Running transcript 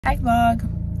Hi vlog,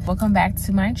 welcome back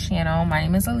to my channel. My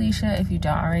name is Alicia if you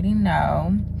don't already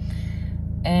know,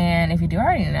 and if you do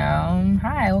already know,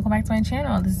 hi, welcome back to my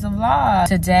channel. This is a vlog.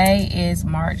 Today is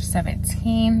March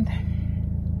 17th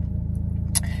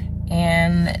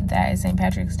and that is St.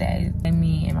 Patrick's Day, and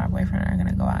me and my boyfriend are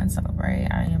gonna go out and celebrate.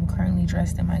 I am currently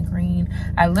dressed in my green.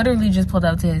 I literally just pulled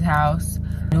up to his house.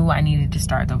 Knew I needed to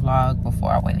start the vlog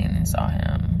before I went in and saw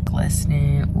him.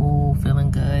 Glistening, ooh, feeling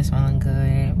good, smelling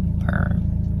good, purr.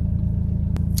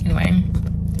 Anyway,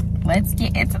 let's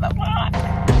get into the vlog.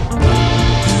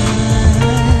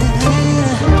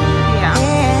 Yeah.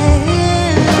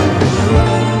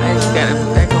 I just gotta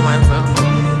back on myself.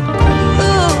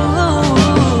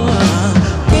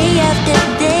 Day after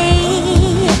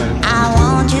day, I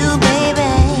want you,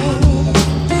 baby.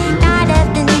 Night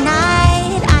after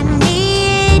night, I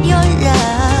need your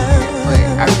love. Wait,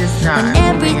 I'm just not. When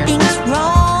everything's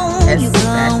wrong, you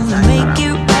come to make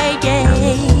it right,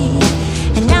 yeah.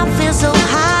 And I feel so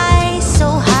high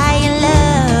in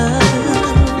love.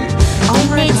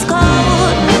 When it's cold,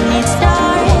 when it's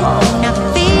dark, and I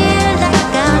feel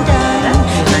like I'm done.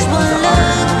 Just one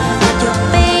look at your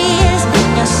face,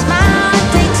 and your smile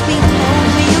takes me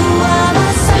home. You are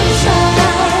my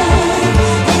sunshine,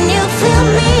 and you fill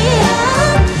me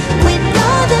up with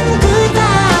all them good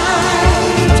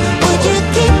vibes. Would you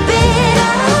keep it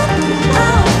up?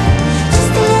 Oh,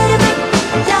 just a little bit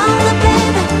longer,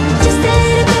 baby. Just a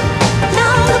little bit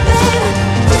longer, baby.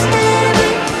 Just a little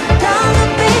bit longer,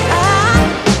 baby.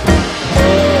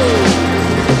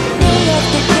 Day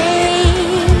after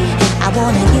day, I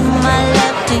wanna give my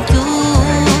love to you.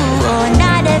 Oh,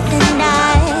 night after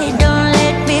night, don't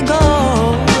let me go.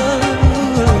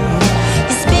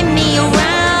 You spin me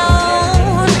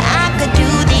around, I could do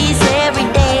this every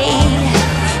day.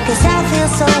 'Cause I feel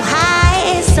so high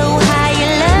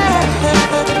in love.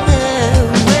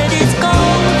 When it's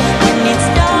cold, when it's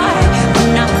dark,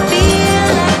 when I feel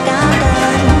like I'm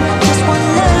done. Just one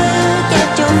look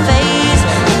at your face,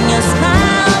 and your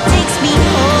smile takes me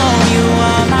home. You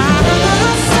are my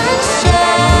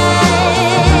sunshine.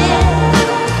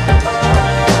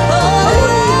 Oh,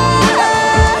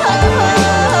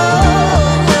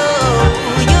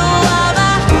 you are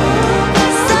my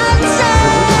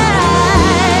sunshine.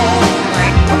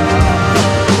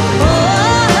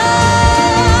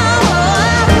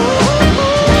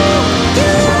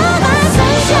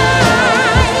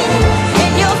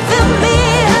 And you fill me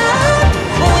up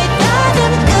with all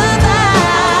them good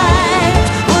vibes.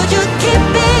 Would you keep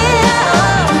it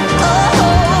up?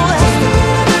 Oh,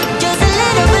 just a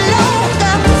little bit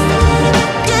longer.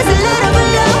 Just a little bit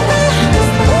longer.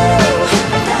 Just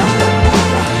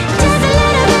a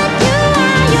little bit.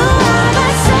 You are my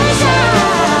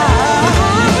sunshine.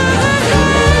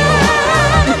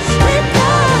 With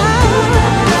love.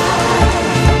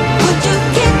 Would you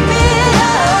keep it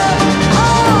up?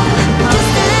 Oh,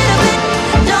 just a little bit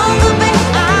longer, baby.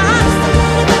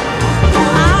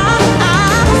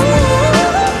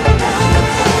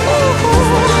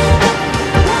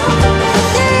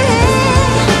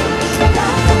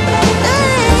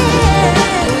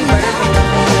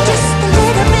 Just a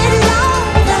little bit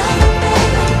longer.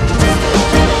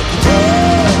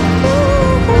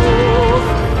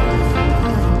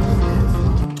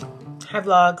 Hi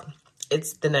vlog,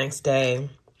 it's the next day.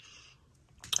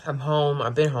 I'm home.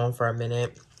 I've been home for a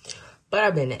minute, but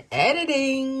I've been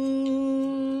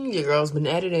editing. Your girl's been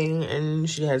editing and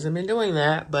she hasn't been doing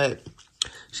that, but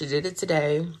she did it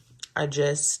today. I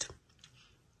just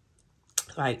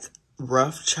like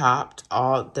rough chopped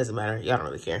all, doesn't matter, y'all don't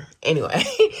really care. Anyway,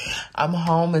 I'm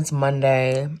home. It's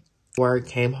Monday. Work,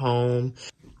 came home.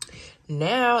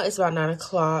 Now it's about 9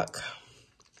 o'clock,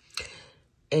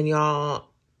 and y'all,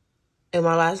 in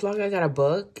my last vlog I got a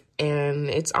book, and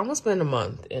it's almost been a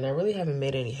month and I really haven't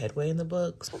made any headway in the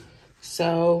books.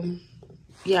 So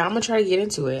yeah, I'm gonna try to get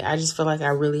into it. I just feel like I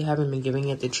really haven't been giving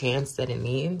it the chance that it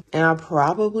needs, and I'll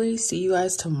probably see you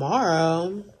guys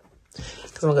tomorrow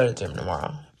because I'm gonna go to the gym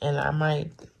tomorrow, and I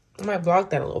might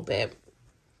vlog that a little bit.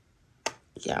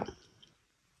 Yeah,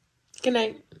 good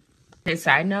night. Okay,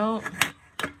 side note,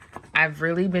 I've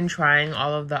really been trying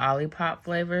all of the Olipop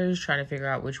flavors, trying to figure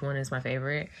out which one is my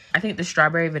favorite. I think the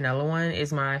strawberry vanilla one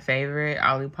is my favorite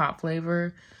Olipop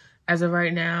flavor as of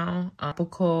right now.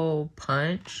 Tropical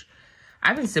Punch.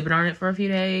 I've been sipping on it for a few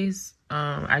days.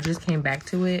 I just came back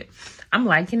to it. I'm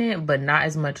liking it, but not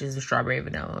as much as the strawberry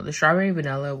vanilla. The strawberry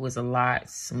vanilla was a lot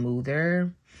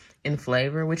smoother in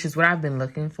flavor, which is what I've been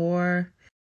looking for.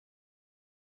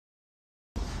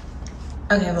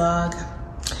 Okay, vlog.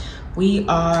 We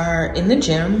are in the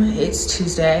gym. It's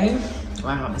Tuesday.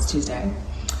 Wow, it's Tuesday.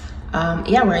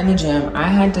 Yeah, we're in the gym. I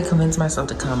had to convince myself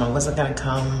to come. I wasn't gonna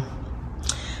come.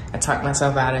 I talked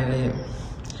myself out of it,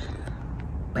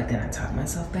 but then I talked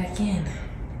myself back in,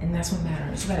 and that's what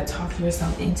matters. You gotta talk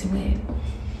yourself into it.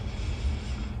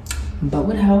 But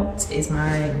what helped is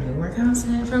my new workout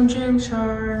set from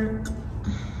Gymshark.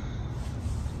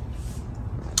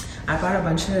 I bought a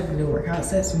bunch of new workout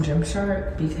sets from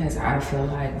Gymshark because I feel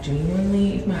like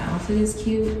genuinely, if my outfit is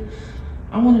cute,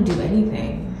 I want to do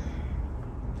anything.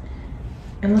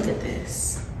 And look at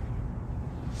this.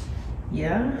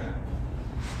 Yeah.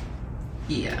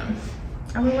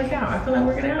 I want to work out. I feel like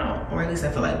working out, or at least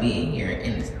I feel like being here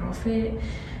in this outfit.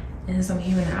 And since I'm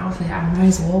here in the outfit, I might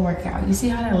as well work out. You see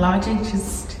how that logic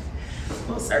just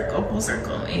full circle.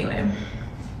 Anyway,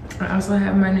 I also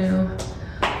have my new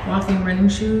walking running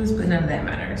shoes, but none of that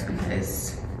matters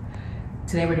because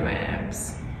today we're doing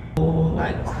abs.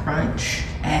 Like crunch,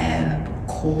 ab,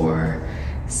 core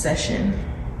session.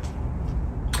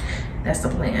 That's the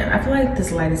plan. I feel like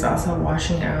this light is also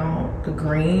washing out the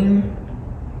green.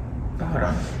 But hold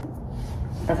on.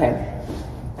 Okay.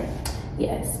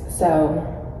 Yes. So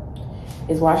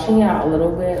it's washing out a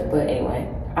little bit, but anyway,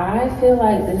 I feel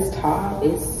like this top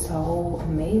is so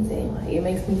amazing. Like, it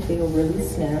makes me feel really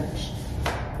snatched,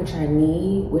 which I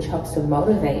need, which helps to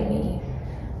motivate me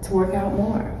to work out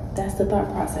more. That's the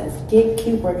thought process. Get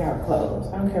cute workout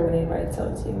clothes. I don't care what anybody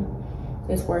tells you.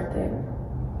 It's worth it.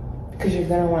 Because you're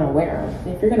gonna wanna wear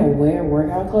them. If you're gonna wear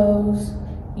workout clothes,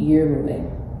 you're moving.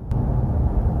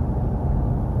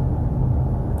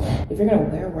 If you're gonna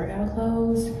wear workout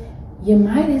clothes, you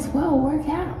might as well work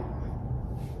out.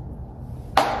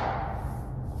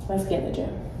 Let's get in the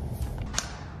gym.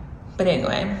 But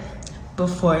anyway,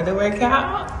 before the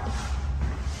workout,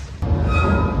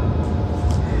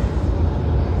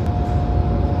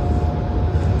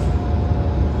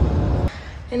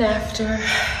 and after,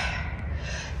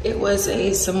 it was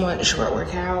a somewhat short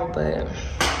workout, but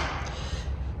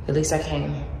at least I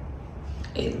came.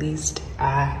 At least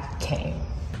I came.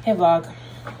 Hey vlog.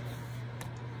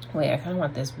 Wait, I kind of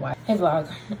want this white. Hey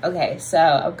vlog. Okay, so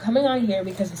I'm coming on here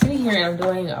because I'm sitting here and I'm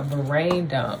doing a brain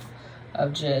dump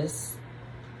of just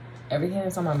everything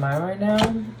that's on my mind right now.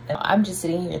 And I'm just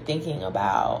sitting here thinking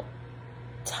about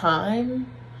time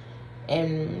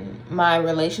and my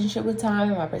relationship with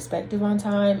time, my perspective on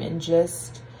time, and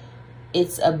just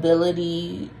its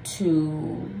ability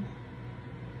to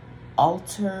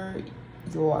alter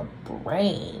your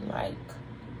brain, like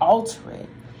alter it.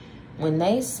 When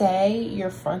they say your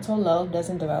frontal lobe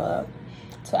doesn't develop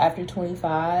till after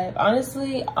 25,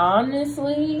 honestly,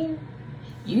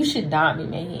 you should not be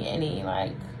making any,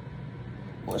 like,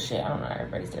 well, shit, I don't know,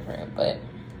 everybody's different, but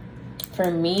for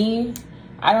me,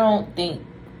 I don't think,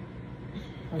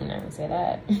 I'm not gonna say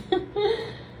that.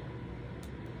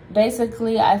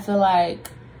 Basically, I feel like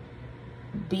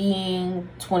being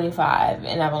 25,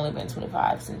 and I've only been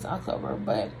 25 since October,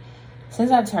 but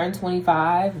since I turned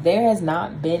 25, there has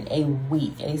not been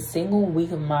a single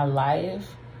week of my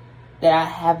life that I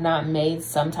have not made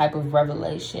some type of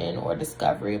revelation or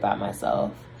discovery about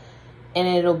myself. And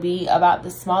it'll be about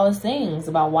the smallest things,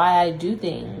 about why I do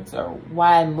things, or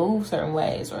why I move certain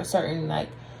ways, or certain, like,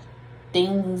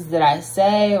 things that I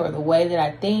say, or the way that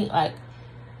I think, like,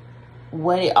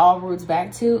 what it all roots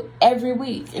back to. Every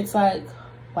week, it's like,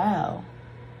 wow,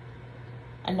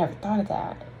 I never thought of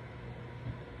that.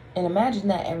 And imagine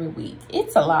that every week.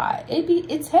 It's a lot.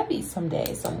 It's heavy some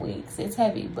days, some weeks. It's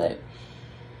heavy, but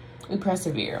we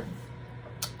persevere.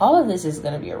 All of this is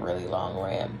going to be a really long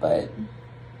rant, but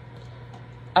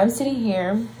I'm sitting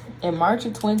here in March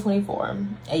of 2024,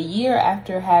 a year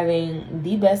after having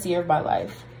the best year of my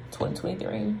life,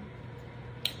 2023,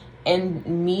 and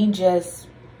me just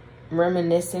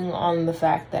reminiscing on the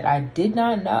fact that I did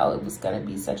not know it was going to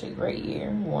be such a great year.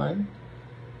 One,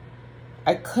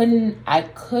 I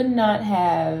could not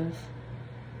have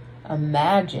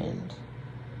imagined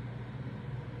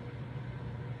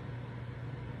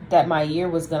that my year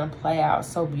was gonna play out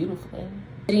so beautifully.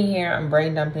 Sitting here, I'm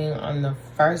brain dumping on the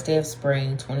first day of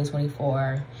spring,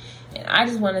 2024. And I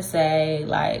just wanna say,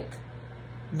 like,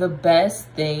 the best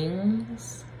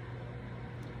things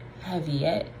have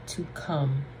yet to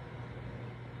come.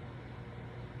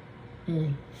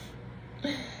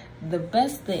 The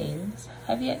best things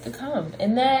have yet to come.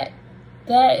 And that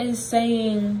is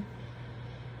saying,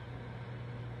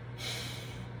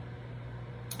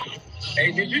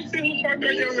 hey, did you see who parked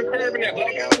right there on the curb in that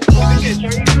black house?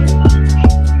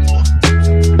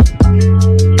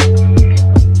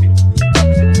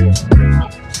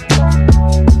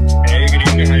 Hey, good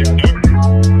evening, how y'all doing?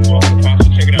 Welcome to Pasta.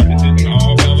 Check it out, this is an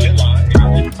all LA lot. It's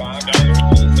 $5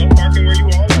 for the self-parking where you all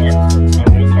are.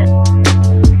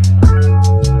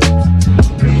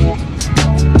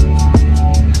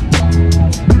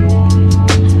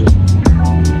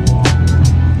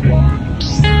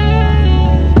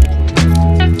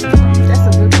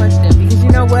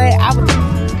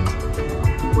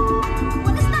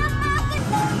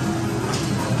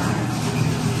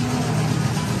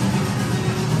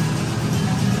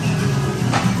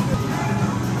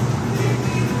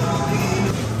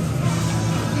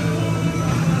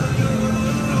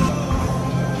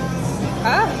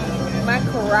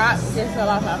 almost fell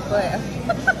off my foot.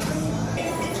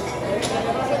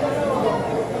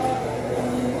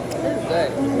 This is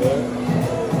good.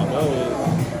 I know it.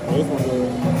 This one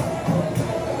good.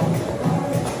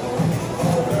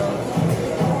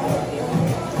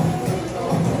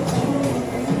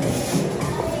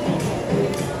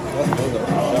 That's good though,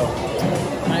 for sure.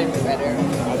 Mine's better.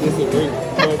 I disagree.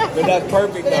 But that's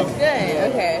perfect But though. it's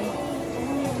good. Okay.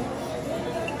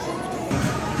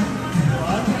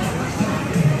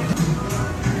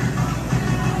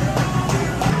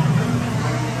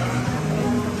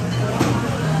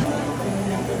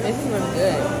 This is really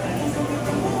good.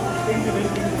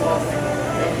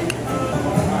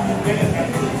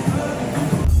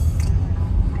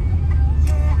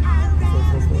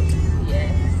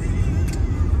 Yes.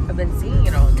 I've been seeing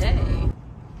it all day.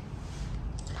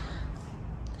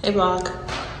 Hey vlog.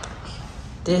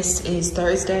 This is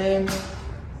Thursday.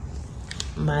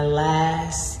 My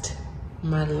last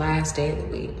day of the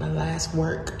week. My last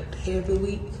work day of the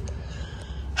week.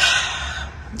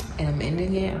 And I'm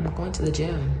ending it. I'm going to the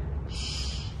gym.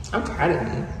 I'm proud of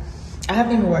me. I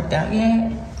haven't even worked out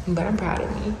yet, but I'm proud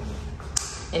of me.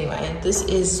 Anyway, this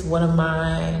is one of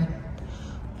my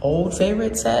old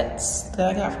favorite sets that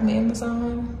I got from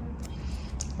Amazon.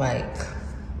 Like,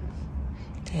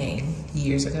 dang,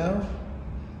 years ago.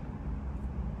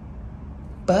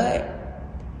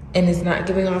 And it's not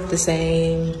giving off the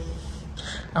same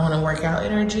I want to work out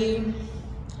energy,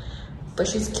 but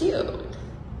she's cute.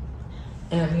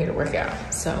 And I'm here to work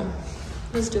out, so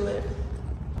let's do it.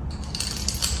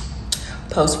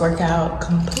 Post-workout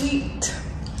complete.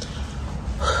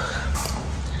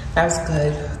 That was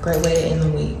good. Great way to end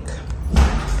the week.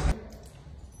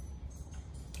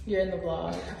 You're in the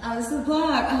vlog. Oh, this is a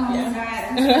vlog. Oh Yeah. my God.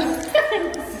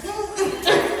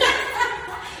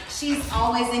 She's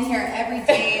always in here every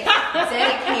day,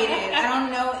 dedicated. I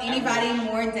don't know anybody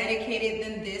more dedicated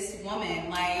than this woman.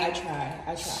 Like, I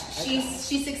try. she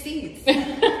succeeds.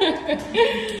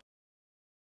 Hey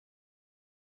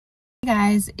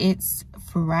guys, it's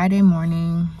Friday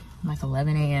morning, like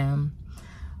 11 a.m.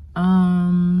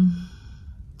 I'm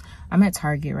at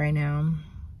Target right now,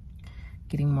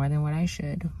 getting more than what I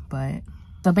should, but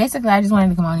so basically I just wanted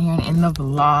to come on here and end the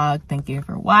vlog. Thank you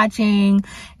for watching.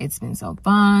 It's been so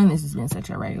fun. This has been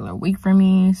such a regular week for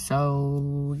me.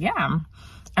 So yeah,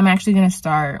 I'm actually gonna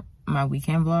start my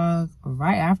weekend vlog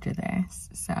right after this.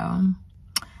 So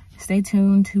stay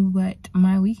tuned to what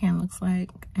my weekend looks like.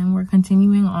 And we're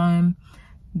continuing on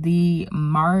the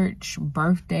March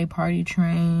birthday party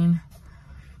train.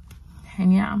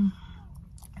 And yeah,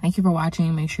 thank you for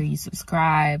watching. Make sure you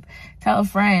subscribe. Tell a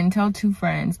friend, tell 2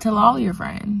 friends, tell all your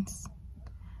friends.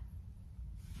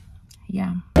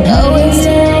 Yeah.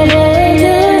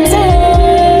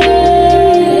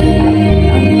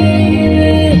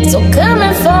 So come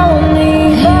and follow me.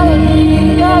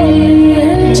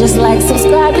 Just like,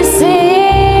 subscribe to see.